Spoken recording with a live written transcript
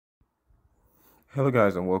Hello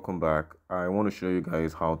guys and welcome back. I want to show you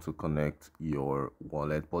guys how to connect your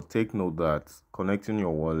wallet, but take note that connecting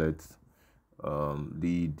your wallet,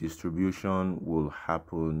 the distribution will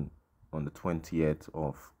happen on the 20th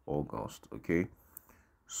of August. Okay,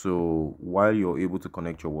 so while you're able to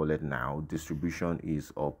connect your wallet now, distribution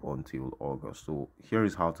is up until August. So here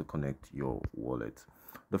is how to connect your wallet.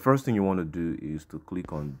 The first thing you want to do is to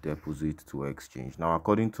click on deposit to exchange. Now,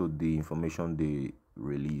 according to the information they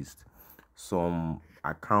released, some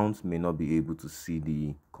accounts may not be able to see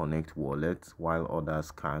the connect wallet while others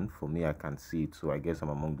can. For me, I can see it, so I guess I'm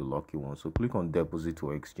among the lucky ones. So click on deposit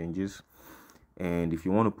to exchanges, and if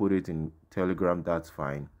you want to put it in Telegram, that's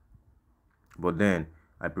fine, but then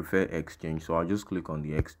I prefer exchange, so I'll just click on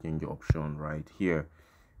the exchange option right here,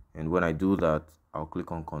 and when I do that, I'll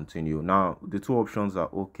click on continue. Now the two options are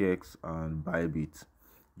OKX and Bybit.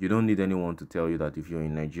 You don't need anyone to tell you that if you're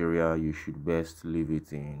in Nigeria, you should best leave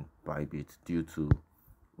it in Bybit due to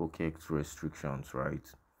OKX restrictions, right?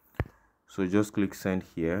 So just click send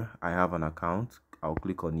here. I have an account. I'll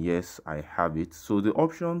click on yes, I have it. So the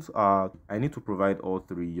options are, I need to provide all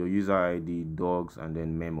three: your user ID, dogs, and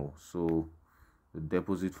then memo. So the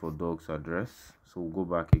deposit for dogs address. So we'll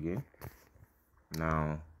go back again.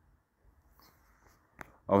 Now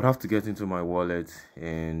I would have to get into my wallet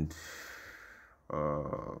and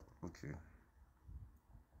okay,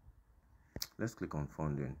 let's click on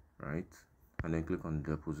funding, right? And then click on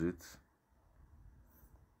deposit.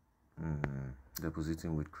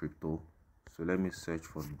 Depositing with crypto. So let me search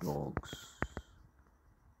for dogs.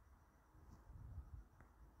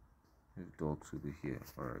 If dogs will be here.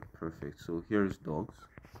 All right, perfect. So here is dogs.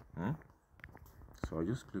 So I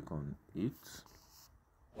just click on it.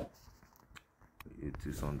 It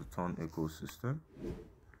is on the Ton ecosystem.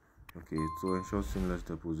 Okay, to ensure seamless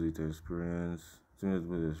deposit experience,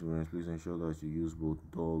 please ensure that you use both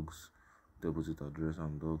dogs deposit address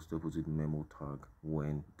and dogs deposit memo tag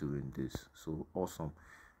when doing this. So awesome.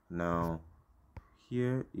 Now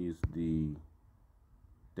here is the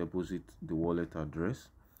deposit, the wallet address,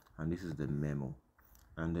 and this is the memo,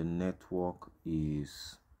 and the network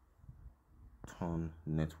is Ton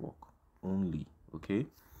network only. Okay,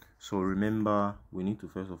 so remember, we need to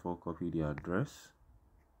first of all copy the address.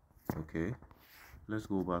 Okay, let's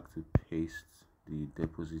go back to paste the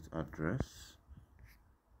deposit address,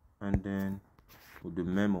 and then with the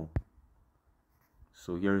memo.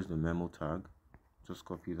 So here is the memo tag. Just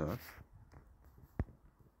copy that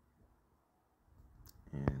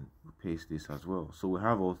and paste this as well. So we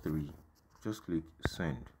have all three. Just click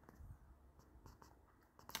send.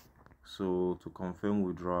 So to confirm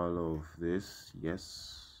withdrawal of this,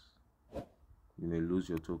 yes, you may lose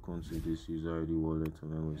your tokens if this user ID wallet or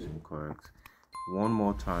memo is incorrect. One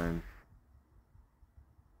more time.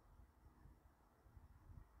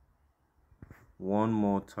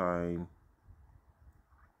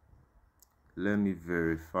 Let me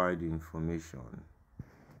verify the information.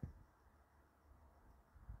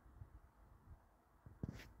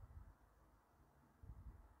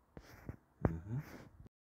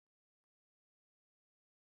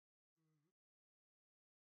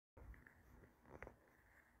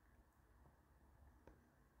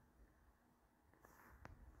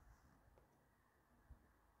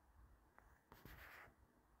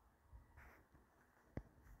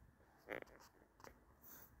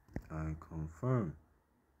 I confirm.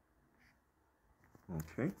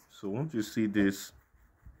 Okay, so once you see this,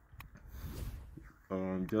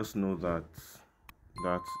 just know that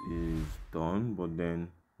is done, but then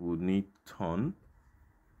we'll need ton.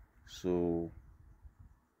 So